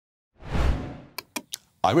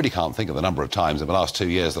I really can't think of the number of times in the last 2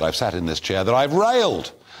 years that I've sat in this chair that I've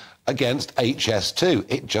railed against HS2.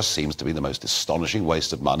 It just seems to be the most astonishing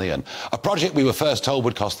waste of money. And a project we were first told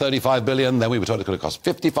would cost 35 billion, then we were told it's going to cost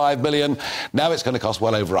 55 billion. Now it's going to cost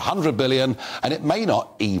well over 100 billion, and it may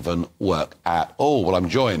not even work at all. Well, I'm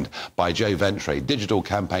joined by Ventre, Digital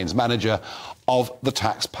Campaigns Manager of the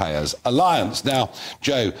Taxpayers Alliance. Now,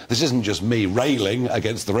 Joe, this isn't just me railing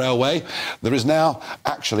against the railway. There is now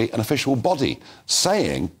actually an official body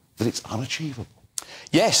saying that it's unachievable.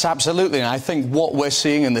 Yes, absolutely. And I think what we're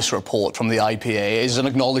seeing in this report from the IPA is an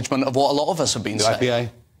acknowledgement of what a lot of us have been saying. The IPA?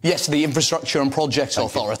 Yes, the Infrastructure and Projects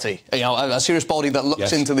Authority. You know, a serious body that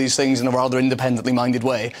looks into these things in a rather independently minded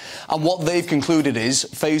way. And what they've concluded is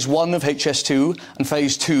Phase 1 of HS2 and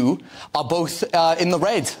Phase 2 are both in the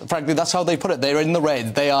red. Frankly, that's how they put it. They're in the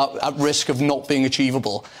red. They are at risk of not being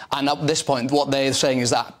achievable. And at this point, what they're saying is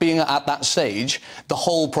that being at that stage, the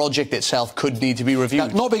whole project itself could need to be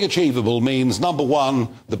reviewed. Now, not being achievable means, number one,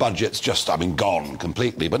 the budget's just, gone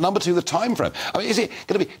completely. But number two, the time frame. Is it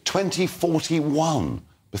going to be 2041?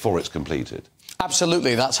 Before it's completed?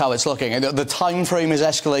 Absolutely, that's how it's looking. The time frame is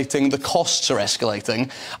escalating, the costs are escalating,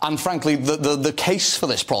 and frankly, the case for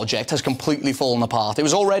this project has completely fallen apart. It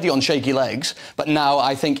was already on shaky legs, but now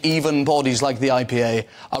I think even bodies like the IPA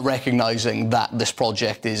are recognising that this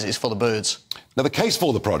project is for the birds. Now, the case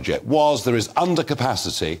for the project was there is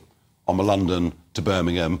undercapacity on the London to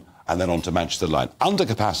Birmingham and then on to Manchester line.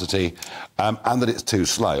 Undercapacity, and that it's too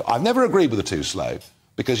slow. I've never agreed with the too slow,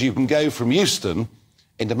 because you can go from Euston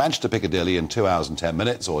into Manchester Piccadilly in 2 hours and 10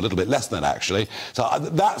 minutes, or a little bit less than that, actually. So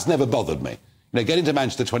that's never bothered me. You know, getting to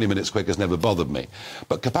Manchester 20 minutes quick has never bothered me.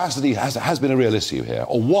 But capacity has been a real issue here,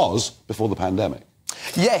 or was before the pandemic.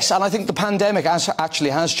 Yes, and I think the pandemic actually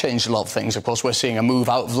has changed a lot of things. Of course, we're seeing a move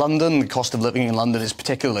out of London. The cost of living in London is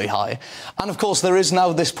particularly high. And, of course, there is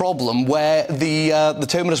now this problem where the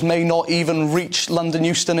terminus may not even reach London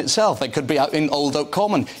Euston itself. It could be out in Old Oak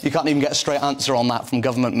Common. You can't even get a straight answer on that from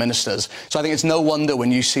government ministers. So I think it's no wonder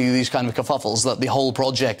when you see these kind of kerfuffles that the whole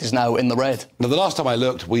project is now in the red. Now, the last time I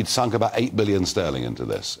looked, we'd sunk about 8 billion sterling into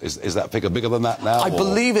this. Is that figure bigger than that now? I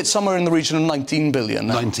believe it's somewhere in the region of 19 billion.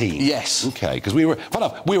 19? Yes. OK, because we were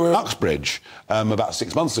in Uxbridge about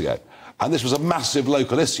 6 months ago, and this was a massive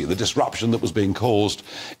local issue, the disruption that was being caused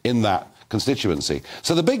in that constituency.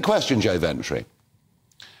 So the big question, Ventre,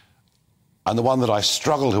 and the one that I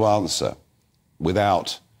struggle to answer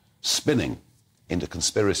without spinning into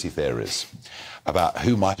conspiracy theories about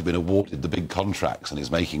who might have been awarded the big contracts and is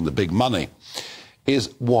making the big money,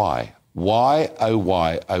 is why? Why, oh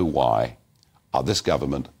why are this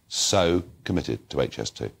government so committed to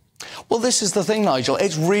HS2? Well, this is the thing, Nigel.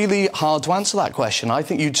 It's really hard to answer that question. I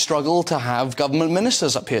think you'd struggle to have government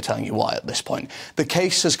ministers up here telling you why at this point. The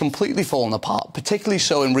case has completely fallen apart, particularly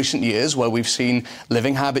so in recent years, where we've seen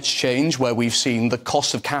living habits change, where we've seen the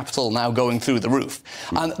cost of capital now going through the roof.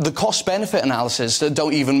 And the cost-benefit analysis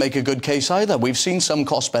don't even make a good case either. We've seen some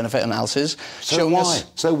cost-benefit analysis showing us...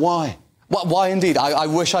 So why? Well, why indeed? I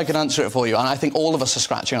wish I could answer it for you, and I think all of us are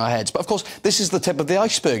scratching our heads. But of course, this is the tip of the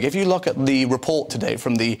iceberg. If you look at the report today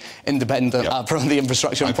from the from the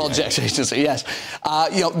Infrastructure and Projects Agency, yes,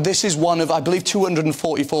 you know, this is one of, I believe,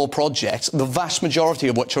 244 projects, the vast majority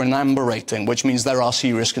of which are in amber rating, which means there are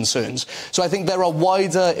serious concerns. So I think there are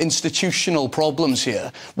wider institutional problems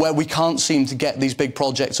here where we can't seem to get these big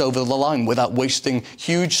projects over the line without wasting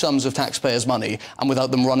huge sums of taxpayers' money and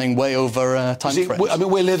without them running way over time frames. I mean,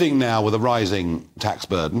 we're living now with a rising tax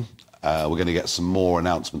burden. We're going to get some more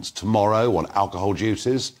announcements tomorrow on alcohol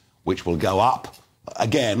duties, which will go up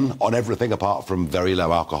again on everything apart from very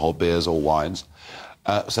low alcohol beers or wines.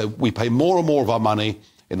 So we pay more and more of our money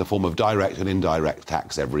in the form of direct and indirect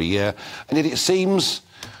tax every year. And yet it seems,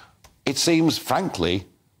 frankly,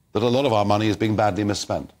 that a lot of our money is being badly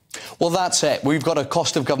misspent. Well, that's it. We've got a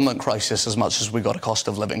cost of government crisis as much as we've got a cost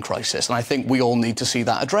of living crisis. And I think we all need to see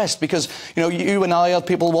that addressed because, you know, you and I,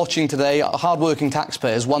 people watching today, hard-working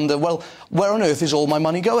taxpayers wonder, well, where on earth is all my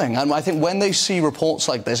money going? And I think when they see reports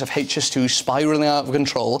like this of HS2 spiralling out of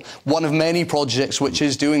control, one of many projects which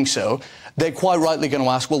is doing so, they're quite rightly going to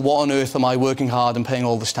ask, well, what on earth am I working hard and paying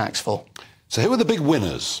all this tax for? So who are the big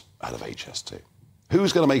winners out of HS2?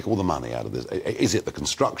 Who's going to make all the money out of this? Is it the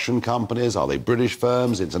construction companies? Are they British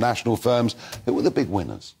firms, international firms? Who are the big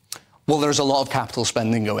winners? Well, there's a lot of capital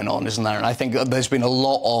spending going on, isn't there? And I think there's been a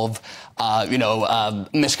lot of,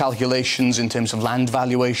 miscalculations in terms of land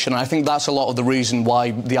valuation. And I think that's a lot of the reason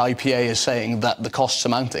why the IPA is saying that the costs are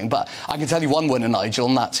mounting. But I can tell you one winner, Nigel,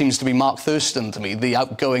 and that seems to be Mark Thurston to me, the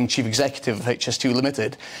outgoing chief executive of HS2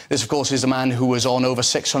 Limited. This, of course, is a man who was on over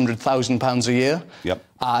 £600,000 a year. Yep.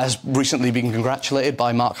 Has recently been congratulated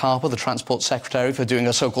by Mark Harper, the Transport Secretary, for doing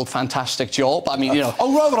a so-called fantastic job. I mean,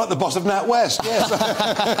 Oh, rather like the boss of NatWest,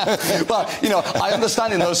 yes. Well, I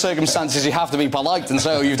understand in those circumstances you have to be polite and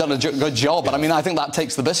say, oh, you've done a good job. But, I mean, I think that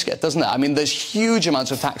takes the biscuit, doesn't it? I mean, there's huge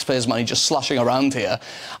amounts of taxpayers' money just slushing around here.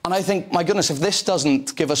 And I think, my goodness, if this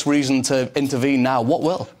doesn't give us reason to intervene now, what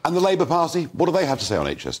will? And the Labour Party, what do they have to say on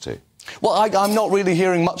HS2? Well, I'm not really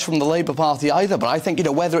hearing much from the Labour Party either, but I think,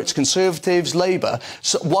 whether it's Conservatives, Labour,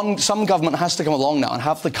 some government has to come along now and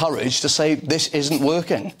have the courage to say this isn't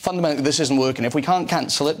working. Fundamentally, this isn't working. If we can't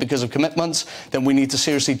cancel it because of commitments, then we need to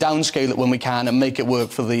seriously downscale it when we can and make it work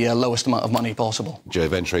for the lowest amount of money possible. Joe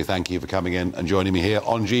Ventre, thank you for coming in and joining me here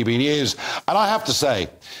on GB News. And I have to say,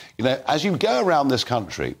 as you go around this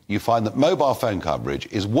country, you find that mobile phone coverage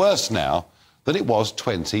is worse now than it was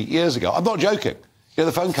 20 years ago. I'm not joking.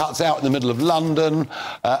 The phone cuts out in the middle of London,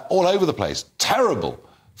 all over the place. Terrible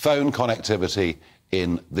phone connectivity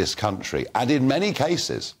in this country. And in many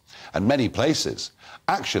cases, and many places,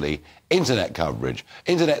 actually, internet coverage,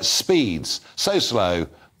 internet speeds so slow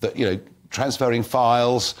that, transferring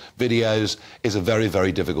files, videos, is a very,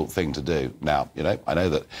 very difficult thing to do. Now, I know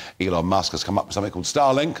that Elon Musk has come up with something called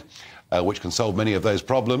Starlink, which can solve many of those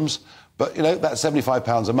problems. But, that's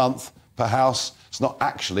 £75 a month per house. It's not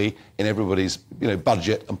actually in everybody's,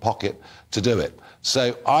 budget and pocket to do it.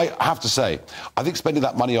 So I have to say, I think spending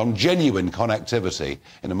that money on genuine connectivity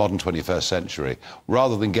in the modern 21st century,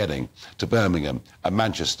 rather than getting to Birmingham and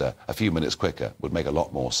Manchester a few minutes quicker, would make a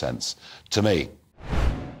lot more sense to me.